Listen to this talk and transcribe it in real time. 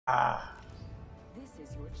I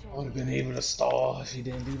would have been able to stall if he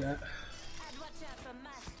didn't do that.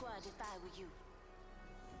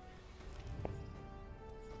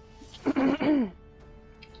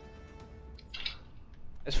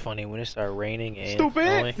 It's funny when it started raining and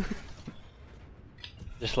snowing.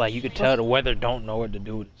 Just like you could tell the weather don't know what to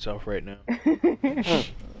do with itself right now. I'm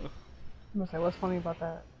gonna say, what's funny about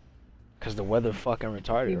that? Cause the weather fucking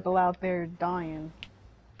retarded. People out there dying.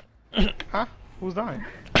 Huh? Who's dying?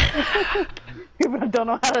 People that don't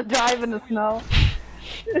know how to drive in the snow.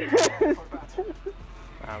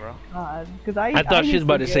 Nah, bro. Cause I thought she was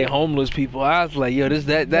about to say homeless people. I was like, yo,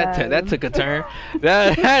 that took a turn.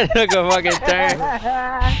 That took a fucking turn.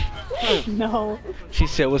 No. She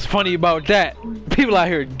said, what's funny about that? People out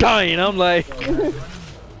here dying. I'm like.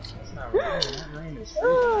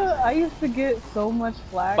 I used to get so much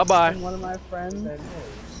flack from one of my friends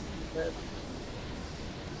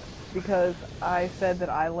because I said that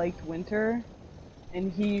I liked winter, and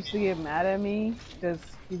he used to get mad at me because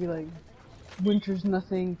he'd be like, winter's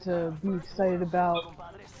nothing to be excited about.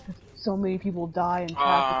 So many people die in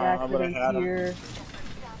traffic accidents here.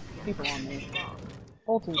 People on me.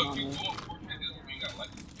 Bolton's on me.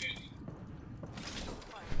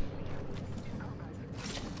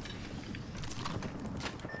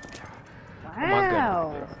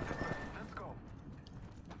 Wow!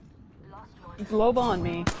 It's Loba on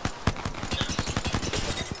me.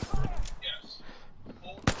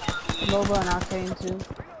 Loba and Octane too.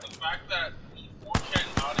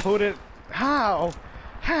 Who did? How?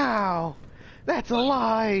 How? That's a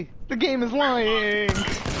lie! The game is lying!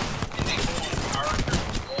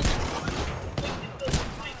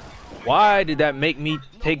 Why did that make me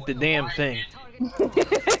take the damn thing?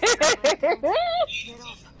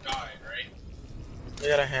 They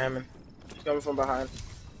got a Hammond. He's coming from behind.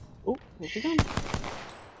 Oh, where's he going? And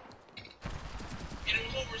it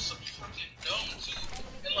was over some fucking dome too.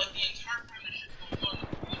 And like the entire time this shit going on,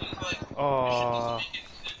 he's like,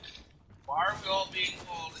 why are we all being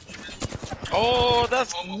called? Oh,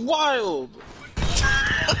 that's wild!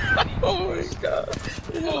 Oh my god.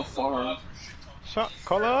 They're in a farm. Shot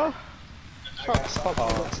caller? Shot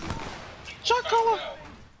caller. Shot caller!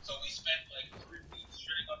 So we spent like 3 weeks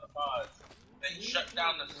shooting on the mods. Then shut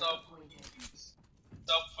down the sub.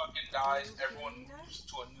 Sub fucking dies. Everyone moves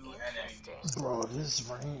to a new enemy. Bro, this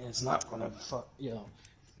rain is not gonna fuck. Yo,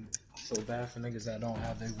 I feel bad for niggas that don't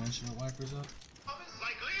have their windshield wipers up.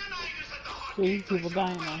 See, people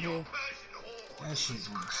dying out here. That shit's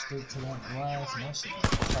gonna stick to that glass and that shit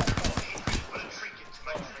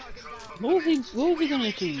gonna What was he gonna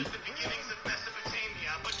achieve?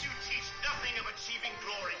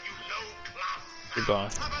 You're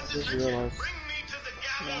gone. I just realized.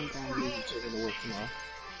 I'm going. Taking to work tomorrow.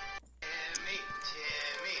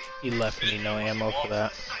 He left me no ammo for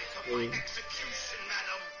that.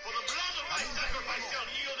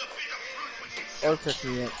 Or pick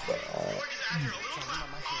me up, but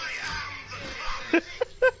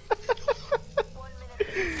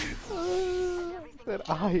That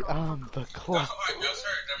I am the clock.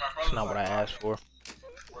 That's not what I asked for.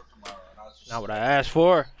 Not what I asked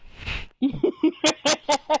for.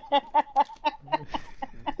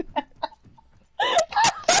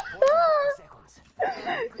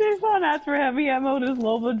 Jason asked for heavy ammo. This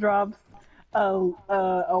Loba drops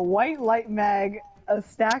a white light mag, a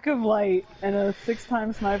stack of light, and a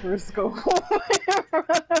 6x sniper scope.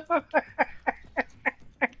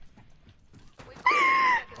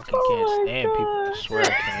 Can't stand people, I swear I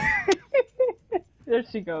can't. There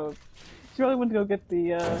she goes. She really went to go get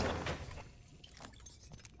the,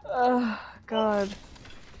 God.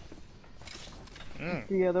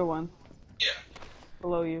 The other one. Yeah.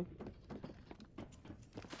 Below you.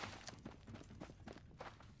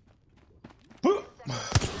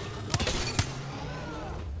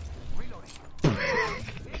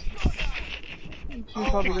 She's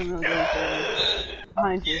probably gonna go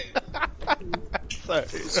behind you. Sorry.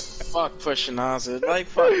 fuck pushing Ozzy. Like,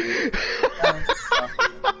 fuck you.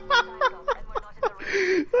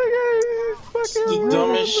 The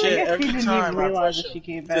dumbest shit every time I push it. She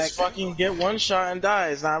came back. Just fucking get one shot and die.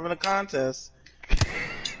 It's not even a contest.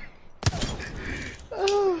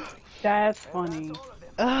 That's funny.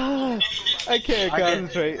 I can't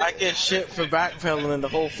concentrate. I get shit for backpedaling the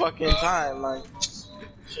whole fucking time. Like,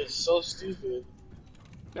 shit's so stupid.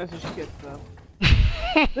 That's what she gets though.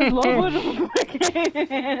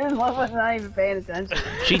 Loba's not even paying attention.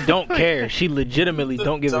 She don't care. She legitimately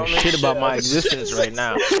don't give a shit about my existence right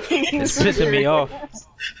now. It's pissing me off.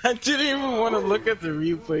 I didn't even want to look at the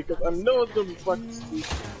replay because I know it's gonna be fucking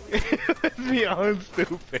stupid. It's beyond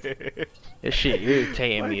stupid. This shit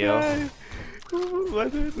irritating me, yo.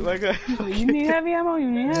 What's it? Like a... You need heavy ammo? You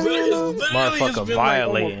need heavy ammo? Motherfucker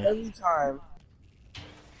violating. Every time.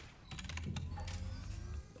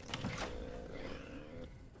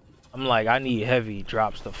 I'm like, I need heavy.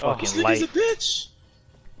 Drops the This fucking nigga's light. a bitch.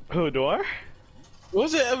 Who, Dwar?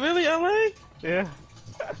 Was it really LA? Yeah.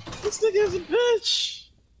 This nigga is a bitch.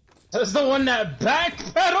 That's the one that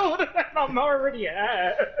backpedaled that I'm already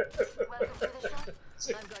at.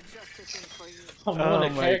 I'm on a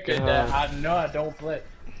my character God. that I know I don't play.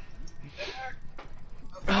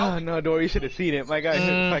 Oh no, Dwar, you should have seen it. My guy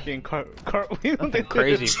hit fucking cartwheel. Nothing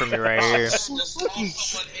crazy for me right here.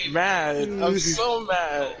 Mad. I'm so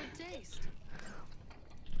mad.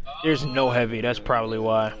 There's no heavy. That's probably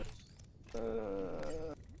why.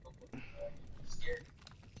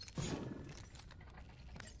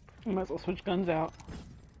 You might as well switch guns out.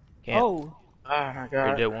 Can't. Oh, Oh my We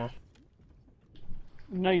god. did one.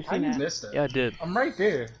 no, you've How seen you that. missed it? Yeah, I did. I'm right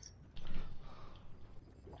there.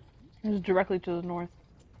 It's directly to the north.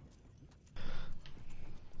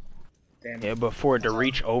 Damn it. Yeah, but for it to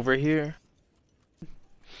reach over here,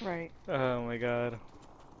 Right. Oh my god.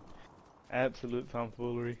 Absolute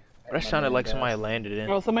tomfoolery. that sounded like somebody landed in.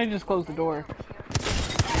 Oh, somebody just closed the door.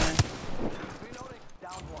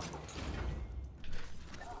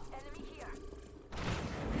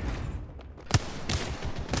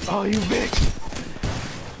 Oh, you bitch!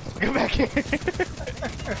 Get back here!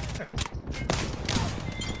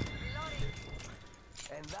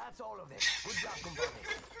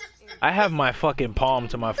 I have my fucking palm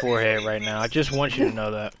to my forehead right now. I just want you to know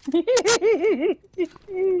that.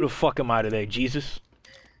 Who the fuck am I today? Jesus?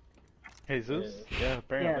 Jesus? Yeah,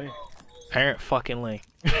 apparently. Parent fucking Lee.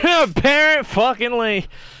 Parent fucking Lee.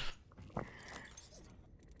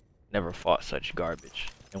 Never fought such garbage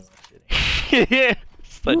in one city.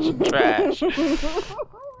 Such trash.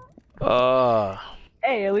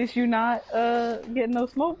 Hey, at least you not getting no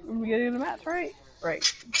smoke from getting in the match, right? Right.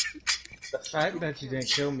 The fact that you didn't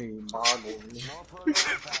kill me boggles me.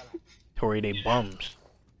 Tori, they bums.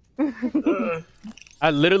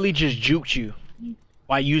 I literally just juked you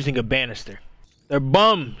by using a banister. They're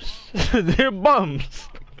bums. They're bums.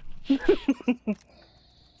 Hey,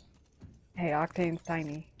 Octane's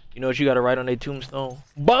tiny. You know what you gotta write on their tombstone?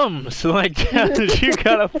 Bums! Like, that's what you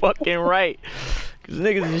gotta fucking write. Cause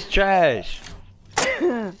niggas is trash.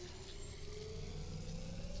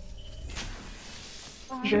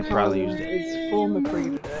 Should probably use that. It's full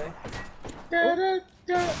McCree today.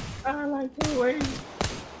 I like the way.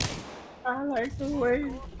 I like the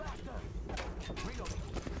way.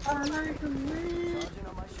 I like the way.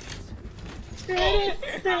 Oh,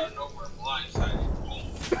 out of nowhere, blindsided.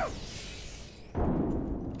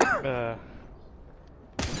 Boom.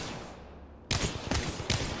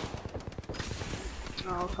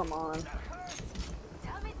 Oh, come on.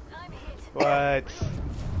 What?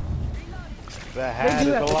 The hat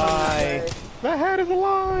is a lie! The hat is a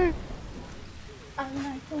lie! I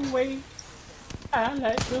like the way. I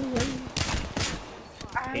like the way.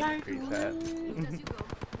 I like the way.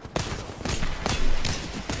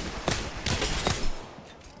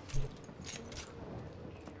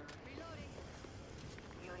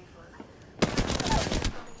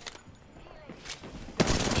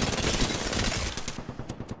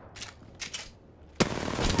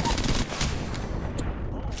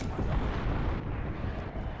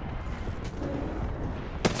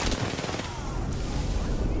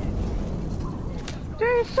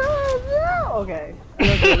 Okay.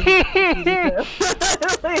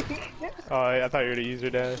 Oh, I thought you were the user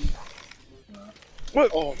dash.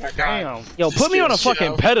 What? Oh my god. Damn. Yo, put me on a Shit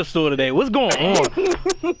fucking out. pedestal today. What's going on?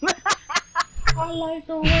 I like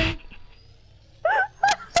the way.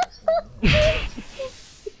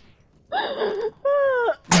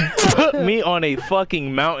 Put me on a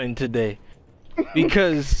fucking mountain today.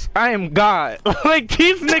 Because I am God. Like,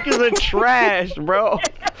 these niggas are trash, bro.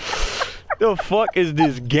 The fuck is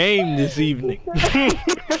this game this evening?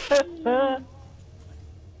 I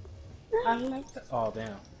like the. Oh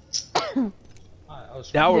damn.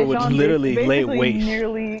 Dower was Sean literally late basically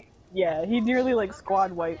waste. he nearly like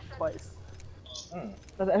squad wiped twice.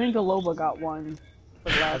 But I think the Loba got one for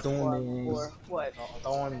the last squad before. What?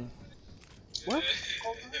 What?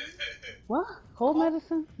 What? Cold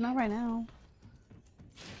medicine? Not right now.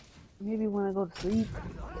 Maybe when I go to sleep.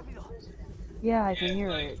 Yeah, I can hear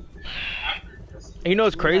it. You know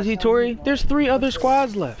what's crazy, Tori? There's 3 other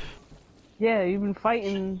squads left. Yeah, you've been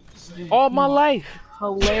fighting All my life.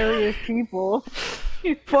 hilarious people.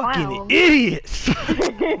 You Fucking clown. idiots.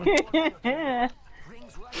 How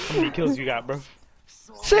many kills you got, bro?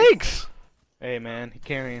 6. Hey man, he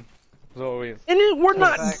carrying. As always. And then we're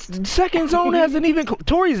not. Second zone hasn't even.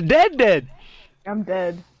 Tori's dead. I'm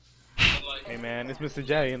dead. Hey man, it's Mr.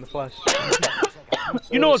 J in the flesh.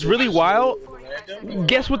 You know what's really wild?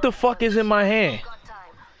 Guess what the fuck is in my hand?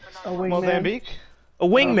 A wingman. Mozambique? A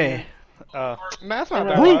wingman. Man, that's not And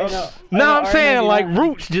that a- wild. and a- No, and I'm a saying like R99.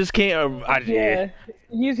 Roots just can't. Yeah,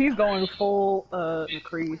 he's going full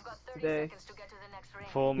McCree today.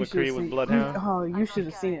 Full You should've McCree with seen- Bloodhound. Oh, you should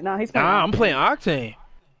have seen it. Nah, he's playing. Nah, I'm playing Octane.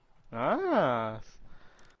 Ah.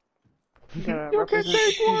 You You can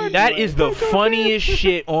take one. That is the funniest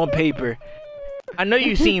shit on paper. I know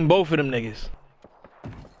you seen both of them niggas.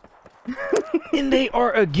 And they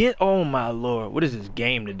are again. Oh my lord, what is this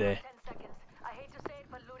game today?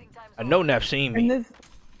 I know Nap seen And me.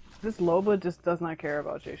 this Loba just does not care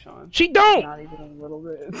about Jay Sean. She don't. Not even a little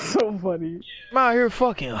bit. It's so funny. I'm out here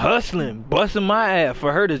fucking hustling, busting my ass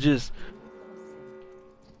for her to just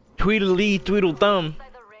tweedledee tweedle thumb,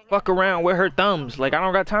 fuck around with her thumbs. Like I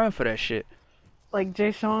don't got time for that shit. Like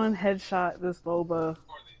Jay Sean headshot this Loba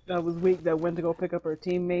that was weak that went to go pick up her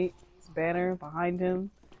teammate's banner behind him,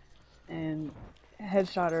 and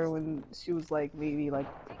headshot her when she was like maybe like.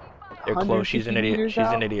 They're close. She's an 150 idiot. meters She's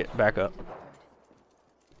an out. idiot. Back up.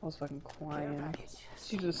 I was fucking crying.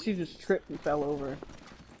 She just tripped and fell over.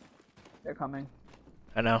 They're coming.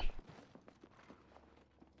 I know.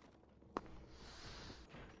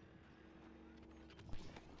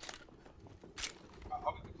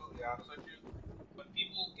 I'll be completely honest with you. When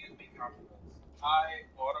people give me compliments, I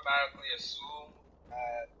automatically assume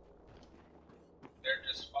that they're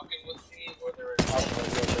just fucking with me or they're in love with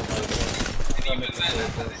me. And even then,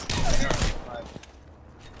 that's how they say they are. Like,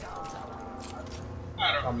 I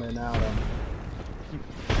don't know. Coming out of.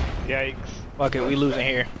 Yikes. Fuck it. We losing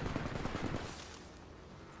here.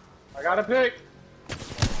 I got a pick.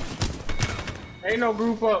 Ain't no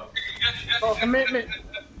group up. Oh, commitment.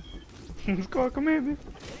 It's called commitment.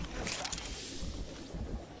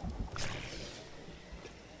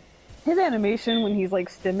 His animation when he's like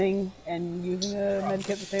stimming and using a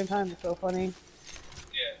medkit at the same time is so funny.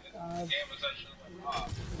 Yeah, the game was actually like,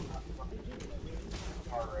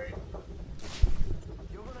 alright.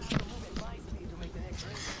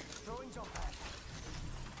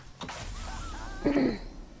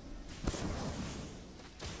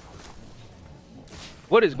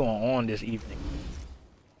 What is going on this evening?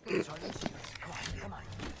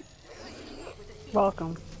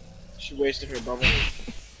 Welcome. She wasted her bubble.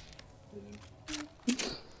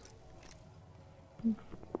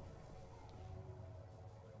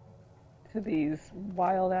 To these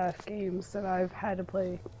wild ass games that I've had to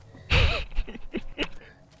play.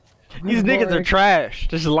 These niggas are Boring. trash.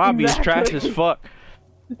 This lobby is trash Exactly. as fuck.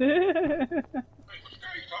 Wait, which guy are you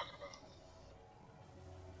talking about?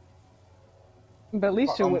 But at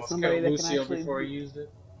least you're with Almost somebody killed that can Lucio actually before he used it.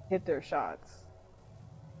 hit their shots.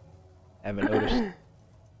 Haven't noticed.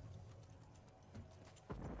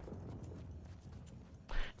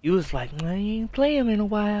 You was like, nah, you ain't play him in a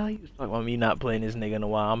while. You was talking about me not playing this nigga in a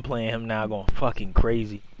while. I'm playing him now, going fucking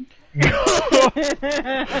crazy. When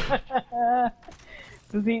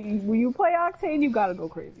you play Octane, you gotta go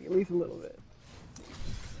crazy, at least a little bit.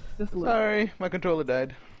 Just a little. Sorry, my controller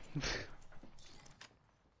died.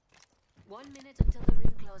 1 minute until the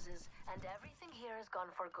ring closes, and everything here is gone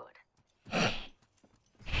for good.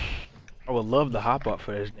 I would love to hop up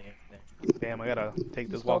for this damn thing. Damn, I gotta take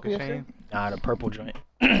this walk of shame. Nah, the purple joint.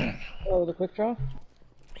 Oh, the quick draw?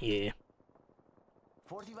 Yeah.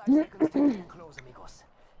 45 seconds to ring close, amigos.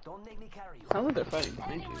 Don't make me carry you. Sounds like they're fighting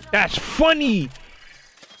behind you. That's funny!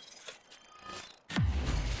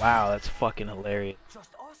 Wow, that's fucking hilarious. Just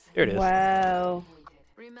us. There it is. Wow.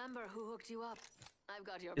 Remember who hooked you up? I've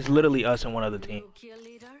got your It's literally us and one other team. New kill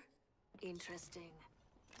leader? Interesting.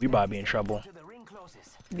 We about to be in trouble. Till the ring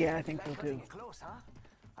closes. Yeah, I think so Cutting too. it close, huh?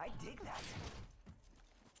 I dig that.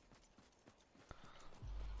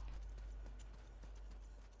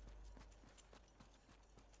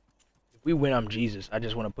 If we win, I'm Jesus. I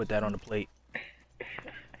just want to put that on the plate.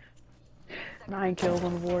 9 kills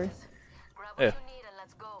on the board. Grab what Yeah. you need and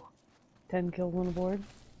let's go. 10 kills on the board.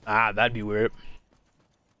 Ah, that'd be weird.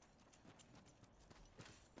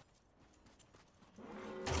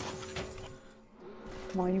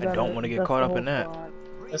 Come on, you I gotta don't wanna get dust caught the up whole in that. squad.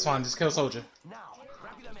 That's fine. Just kill Soldier. Now,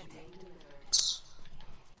 rapidamente.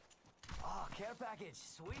 Oh, care package,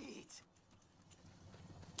 sweet.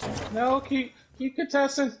 No, keep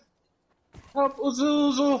contesting. Help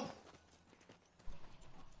Uzuzu.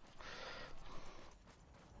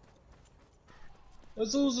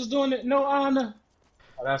 Uzuzu's doing it. No honor.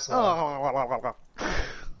 Oh, that's why. Oh.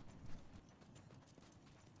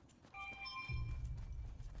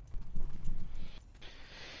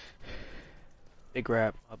 They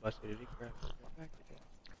grab. I busted it. They grab.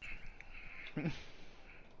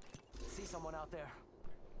 See someone out there.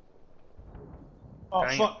 Oh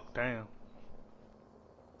Damn, fuck! damn.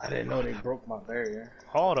 I didn't know they broke my barrier.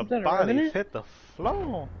 All the Is that a bodies revenant? hit the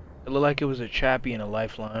floor. It looked like it was a chappie and a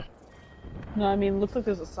lifeline. No, I mean, looks like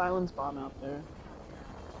there's a silence bomb out there.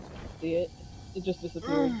 See it? It just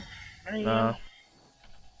disappeared. Nah.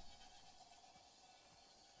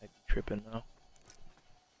 Like tripping now.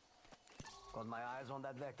 Got my eyes on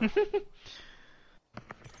that vector.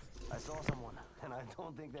 I saw someone, and I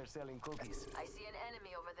don't think they're selling cookies. I see an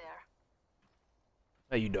enemy over there.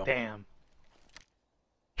 No, you don't. Damn.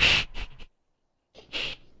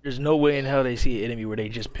 There's no way in hell they see an enemy where they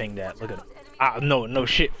just ping that. Look at them. Ah, no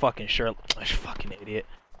shit, fucking Sherlock. Fucking idiot.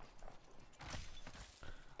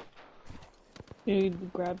 You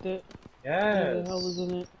grabbed it. What Yes. the hell was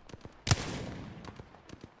in it?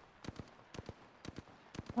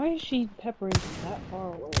 Why is she peppering from that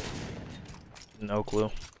far away? No clue.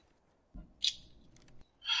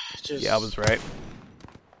 Just, Yeah, I was right.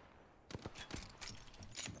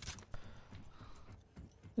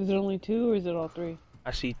 Is it only 2 or is it all 3?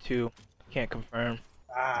 I see 2. Can't confirm.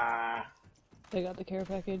 Ah. They got the care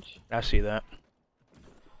package. I see that.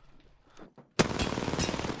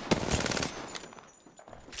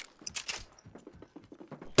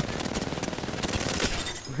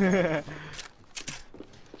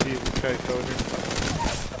 Jesus Christ, soldier.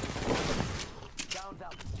 Down,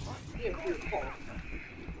 down.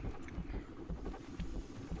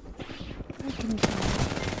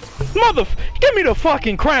 Give me the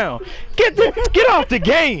fucking crown. Get off the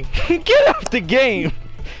game. Get off the game.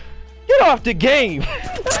 Get off the game.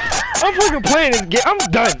 I'm fucking playing this game. I'm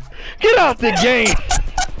done. Get off the game.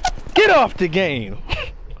 Get off the game.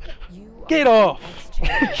 Get off.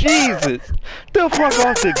 Jesus. The fuck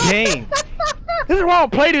off the game. This is why I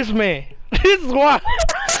don't play this man. This is why.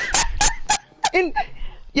 And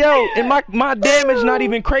yo, and my damage not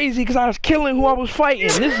even crazy because I was killing who I was fighting.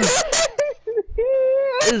 This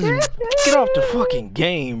is get off the fucking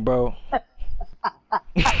game, bro.